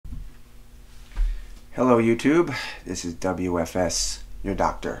Hello YouTube, this is W.F.S, your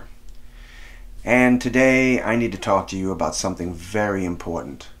doctor. And today I need to talk to you about something very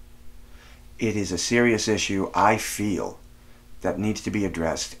important. It is a serious issue I feel that needs to be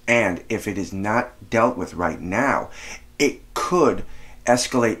addressed, and if it is not dealt with right now, it could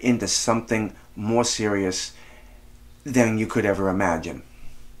escalate into something more serious than you could ever imagine.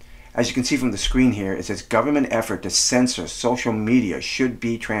 As you can see from the screen here, it says government effort to censor social media should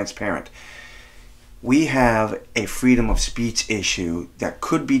be transparent. We have a freedom of speech issue that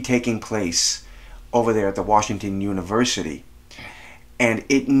could be taking place over there at the Washington University, and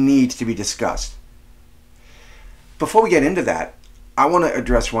it needs to be discussed. Before we get into that, I want to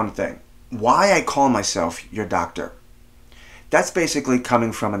address one thing. Why I call myself your doctor. That's basically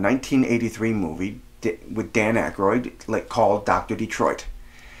coming from a 1983 movie with Dan Aykroyd called Dr. Detroit.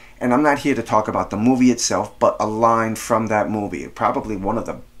 And I'm not here to talk about the movie itself, but a line from that movie. Probably one of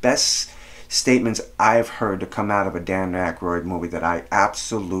the best statements I've heard to come out of a Dan Aykroyd movie that I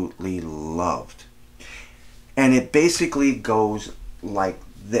absolutely loved. And it basically goes like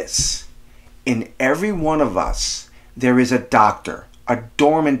this. In every one of us, there is a doctor, a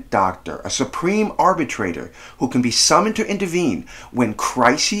dormant doctor, a supreme arbitrator who can be summoned to intervene when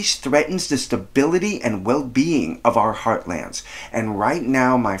crises threatens the stability and well-being of our heartlands. And right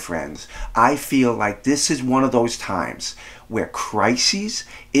now, my friends, I feel like this is one of those times where crises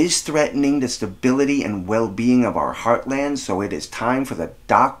is threatening the stability and well-being of our heartlands, so it is time for the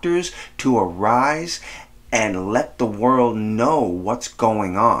doctors to arise and let the world know what's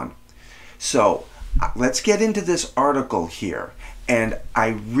going on. So let's get into this article here, and I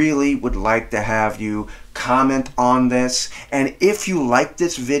really would like to have you comment on this, and if you like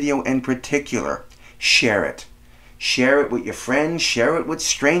this video in particular, share it. Share it with your friends, share it with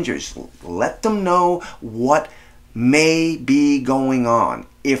strangers. Let them know what may be going on.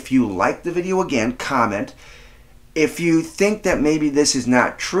 If you like the video, again, comment. If you think that maybe this is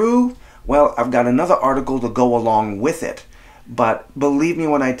not true, well, I've got another article to go along with it. But believe me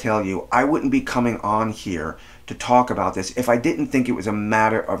when I tell you, I wouldn't be coming on here to talk about this if I didn't think it was a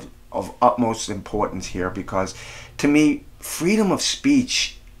matter of utmost importance here, because to me, freedom of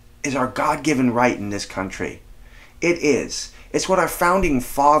speech is our God-given right in this country. It is. It's what our founding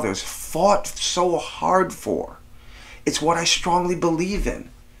fathers fought so hard for. It's what I strongly believe in.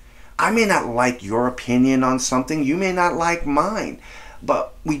 I may not like your opinion on something, you may not like mine,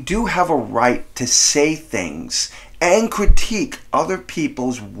 but we do have a right to say things and critique other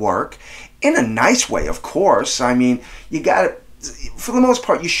people's work in a nice way, of course. I mean, you gotta, for the most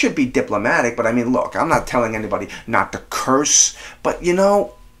part, you should be diplomatic, but I mean, look, I'm not telling anybody not to curse, but you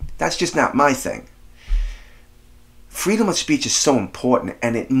know, that's just not my thing. Freedom of speech is so important,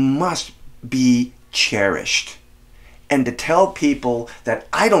 and it must be cherished. And to tell people that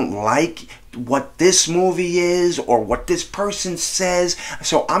I don't like what this movie is or what this person says,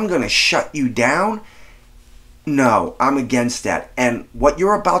 so I'm going to shut you down, no, I'm against that. And what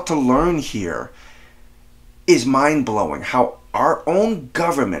you're about to learn here is mind-blowing. How our own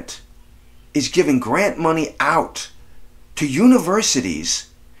government is giving grant money out to universities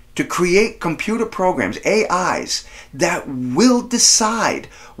to create computer programs, AIs, that will decide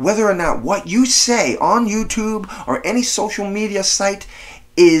whether or not what you say on YouTube or any social media site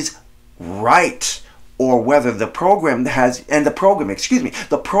is right, or whether the program has, and the program's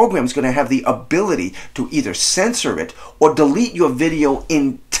going to have the ability to either censor it or delete your video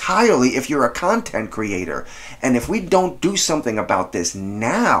entirely if you're a content creator. And if we don't do something about this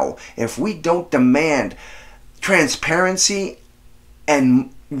now, if we don't demand transparency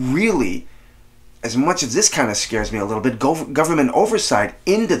and really, as much as this kind of scares me a little bit, government oversight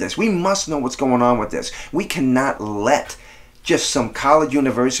into this. We must know what's going on with this. We cannot let just some college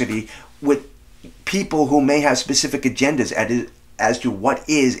university with people who may have specific agendas as to what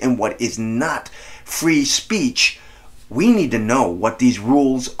is and what is not free speech. We need to know what these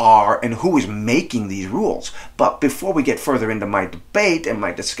rules are and who is making these rules. But before we get further into my debate and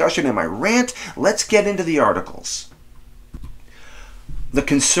my discussion and my rant, let's get into the articles. The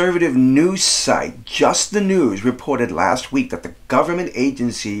conservative news site Just the News reported last week that the government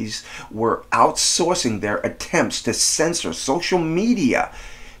agencies were outsourcing their attempts to censor social media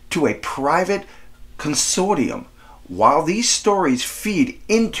to a private consortium. While these stories feed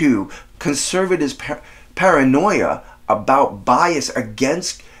into conservatives' paranoia about bias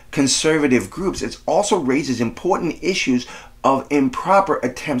against conservative groups, it also raises important issues of improper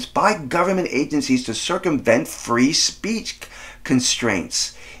attempts by government agencies to circumvent free speech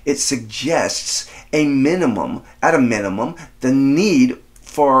constraints. It suggests at a minimum, the need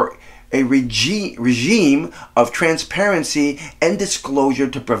for a regime of transparency and disclosure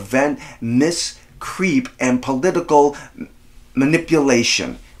to prevent creep and political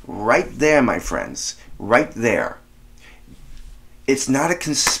manipulation. Right there, my friends. Right there. It's not a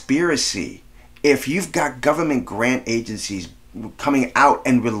conspiracy. If you've got government grant agencies coming out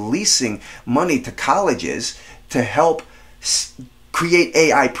and releasing money to colleges to help create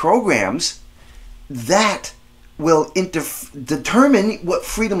AI programs, that will determine what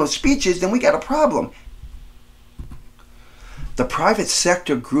freedom of speech is, then we got a problem. The private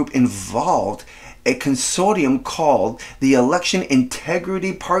sector group involved, a consortium called the Election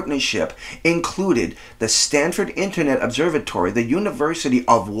Integrity Partnership, included the Stanford Internet Observatory, the University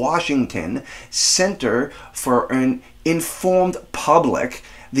of Washington Center for an Informed Public,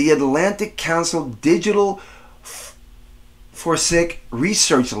 the Atlantic Council Digital Forensic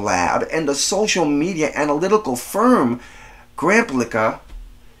Research Lab, and the social media analytical firm Gramplica.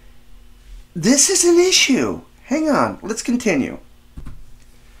 This is an issue. Hang on, let's continue.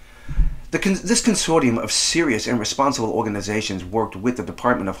 This consortium of serious and responsible organizations worked with the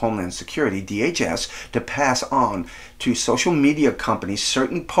Department of Homeland Security, DHS, to pass on to social media companies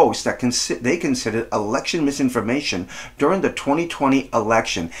certain posts that they considered election misinformation during the 2020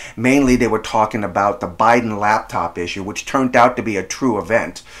 election. Mainly, they were talking about the Biden laptop issue, which turned out to be a true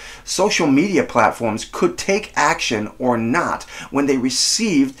event. Social media platforms could take action or not when they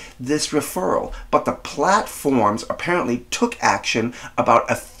received this referral, but the platforms apparently took action about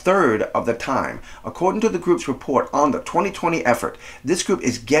a third of the time. According to the group's report on the 2020 effort, this group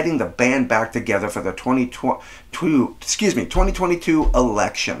is getting the band back together for the 2022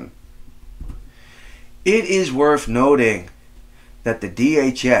 election. It is worth noting that the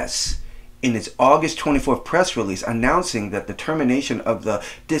DHS, in its August 24th press release announcing that the termination of the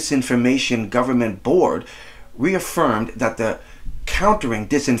Disinformation Government Board, reaffirmed that the countering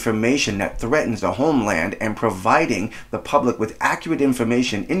disinformation that threatens the homeland and providing the public with accurate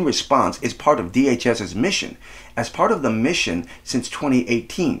information in response is part of DHS's mission. As part of the mission since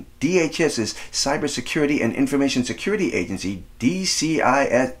 2018, DHS's Cybersecurity and Information Security Agency,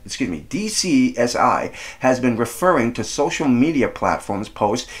 DCSI, has been referring to social media platforms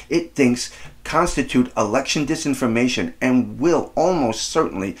posts it thinks constitute election disinformation and will almost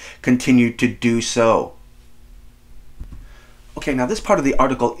certainly continue to do so. Okay, now this part of the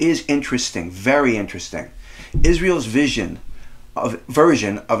article is interesting, very interesting. Israel's version of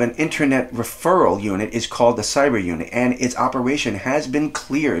an internet referral unit is called the Cyber Unit, and its operation has been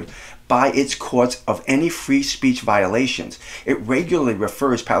cleared by its courts of any free speech violations. It regularly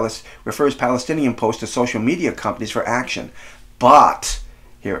refers Palestinian posts to social media companies for action. But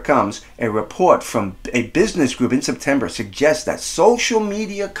here it comes. A report from a business group in September suggests that social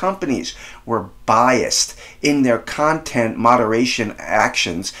media companies were biased in their content moderation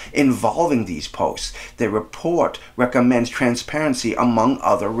actions involving these posts. The report recommends transparency among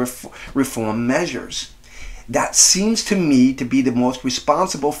other reform measures. That seems to me to be the most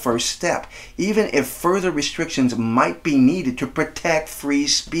responsible first step, even if further restrictions might be needed to protect free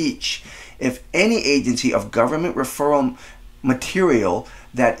speech. If any agency of government referral material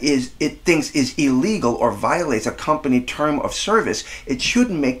that it thinks is illegal or violates a company term of service, it should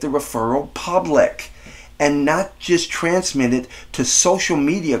make the referral public and not just transmit it to social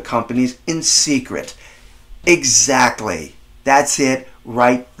media companies in secret. Exactly. That's it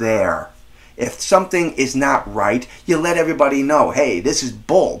right there. If something is not right, you let everybody know, hey, this is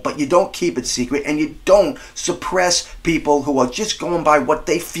bull, but you don't keep it secret and you don't suppress people who are just going by what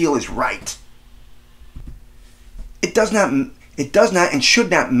they feel is right. It does not and should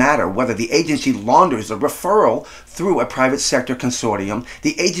not matter whether the agency launders a referral through a private sector consortium.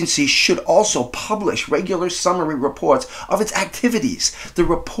 The agency should also publish regular summary reports of its activities. The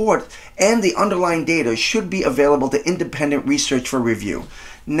report and the underlying data should be available to independent research for review.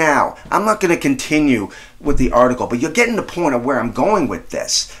 Now, I'm not going to continue with the article, but you're getting the point of where I'm going with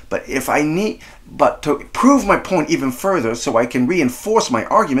this. But to prove my point even further so I can reinforce my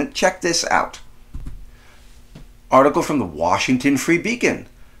argument, check this out. Article from the Washington Free Beacon.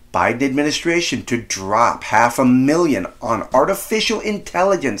 Biden administration to drop $500,000 on artificial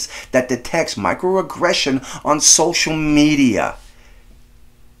intelligence that detects microaggression on social media.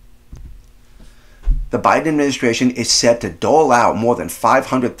 The Biden administration is set to dole out more than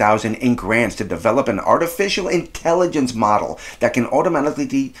 $500,000 in grants to develop an artificial intelligence model that can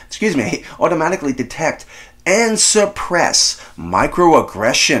automatically detect and suppress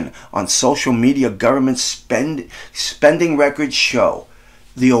microaggression on social media. Government spending records show.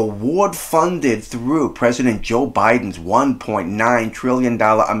 The award, funded through President Joe Biden's $1.9 trillion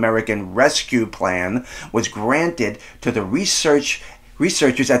American Rescue Plan, was granted to the Research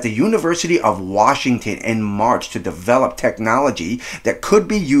researchers at the University of Washington in March to develop technology that could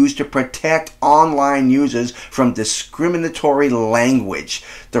be used to protect online users from discriminatory language.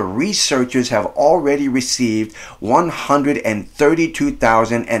 The researchers have already received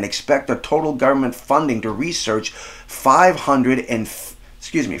 $132,000 and expect a total government funding to research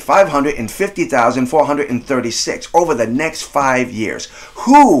 $550,436 over the next 5 years.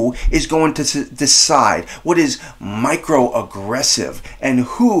 Who is going to decide what is microaggressive, and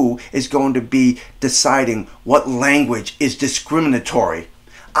who is going to be deciding what language is discriminatory?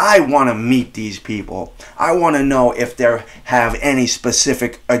 I want to meet these people. I want to know if they have any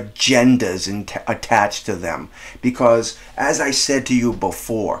specific agendas attached to them. Because, as I said to you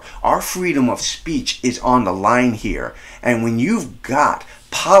before, our freedom of speech is on the line here. And when you've got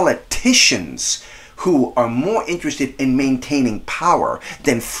politicians who are more interested in maintaining power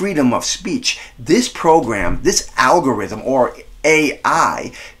than freedom of speech, this program, this algorithm or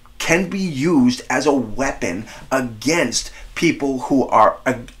AI, can be used as a weapon against people who are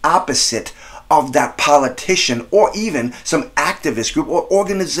opposite of that politician or even some activist group or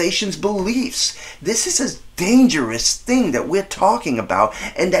organization's beliefs. This is a dangerous thing that we're talking about,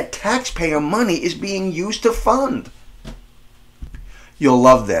 and that taxpayer money is being used to fund. You'll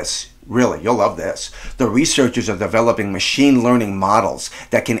love this. Really, you'll love this. The researchers are developing machine learning models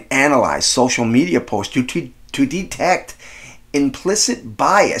that can analyze social media posts to detect implicit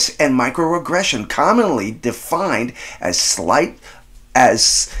bias and microaggression, commonly defined as slights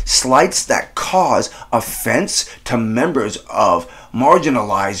that cause offense to members of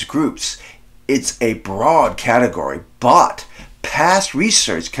marginalized groups. It's a broad category, but past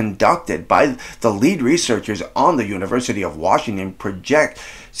research conducted by the lead researchers on the University of Washington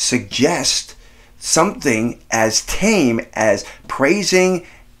suggest something as tame as praising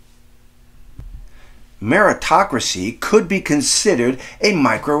meritocracy could be considered a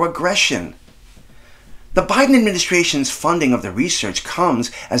microaggression. The Biden administration's funding of the research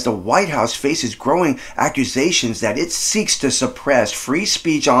comes as the White House faces growing accusations that it seeks to suppress free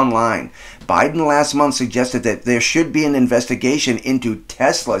speech online. Biden last month suggested that there should be an investigation into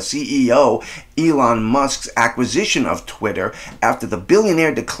Tesla CEO Elon Musk's acquisition of Twitter after the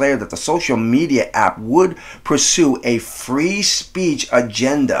billionaire declared that the social media app would pursue a free speech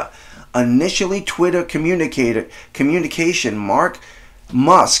agenda. Initially, Twitter communication Musk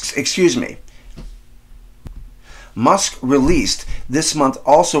released this month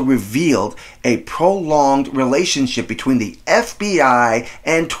also revealed a prolonged relationship between the FBI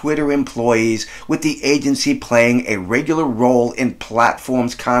and Twitter employees, with the agency playing a regular role in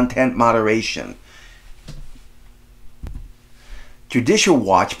platform's content moderation. Judicial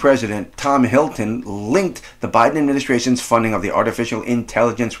Watch President Tom Hilton linked the Biden administration's funding of the artificial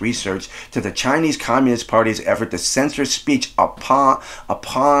intelligence research to the Chinese Communist Party's effort to censor speech upon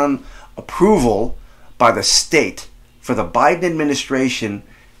approval by the state. For the Biden administration,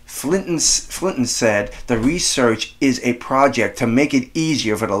 Clinton said the research is a project to make it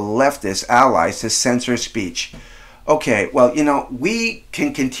easier for the leftist allies to censor speech. Okay, well, we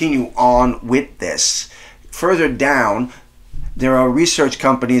can continue on with this. Further down, there are research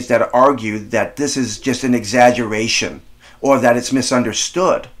companies that argue that this is just an exaggeration or that it's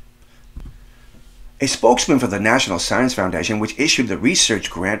misunderstood. A spokesman for the National Science Foundation, which issued the research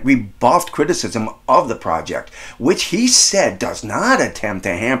grant, rebuffed criticism of the project, which he said does not attempt to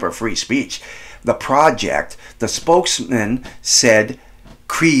hamper free speech. The project, the spokesman said,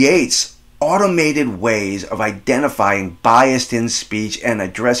 creates automated ways of identifying bias in speech and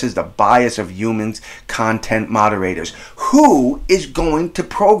addresses the bias of humans content moderators. Who is going to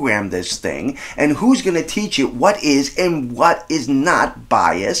program this thing, and who's going to teach it what is and what is not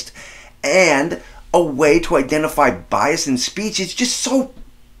biased? And a way to identify bias in speech is just so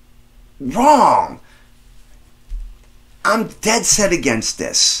wrong. I'm dead set against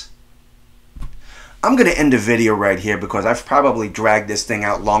this. I'm going to end the video right here because I've probably dragged this thing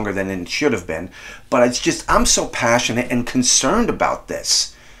out longer than it should have been. But it's just, I'm so passionate and concerned about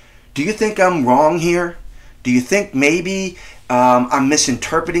this. Do you think I'm wrong here? Do you think maybe I'm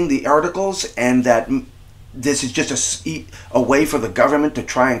misinterpreting the articles and that this is just a way for the government to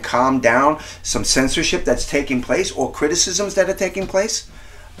try and calm down some censorship that's taking place or criticisms that are taking place?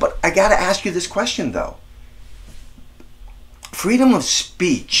 But I got to ask you this question, though. Freedom of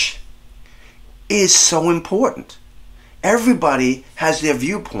speech is so important. Everybody has their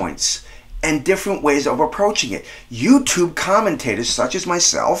viewpoints and different ways of approaching it. YouTube commentators such as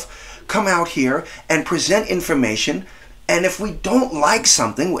myself come out here and present information And if we don't like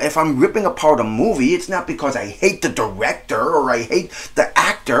something, if I'm ripping apart a movie, it's not because I hate the director or I hate the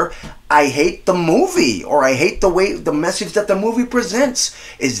actor. I hate the movie, or I hate the message that the movie presents.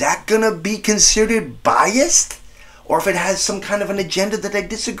 Is that going to be considered biased? Or if it has some kind of an agenda that I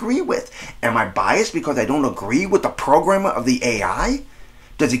disagree with? Am I biased because I don't agree with the programmer of the AI?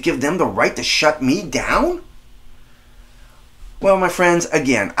 Does it give them the right to shut me down? Well, my friends,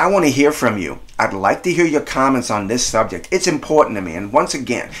 again, I want to hear from you. I'd like to hear your comments on this subject. It's important to me. And once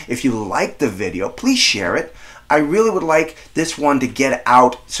again, if you like the video, please share it. I really would like this one to get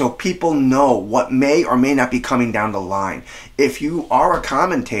out so people know what may or may not be coming down the line. If you are a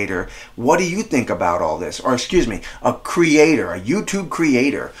commentator, what do you think about all this? Or excuse me, a creator, a YouTube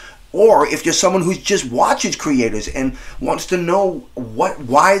creator. Or if you're someone who just watches creators and wants to know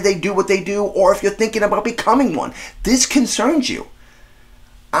why they do what they do, or if you're thinking about becoming one, this concerns you.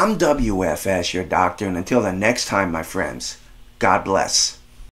 I'm W.F.S, your doctor, and until the next time, my friends, God bless.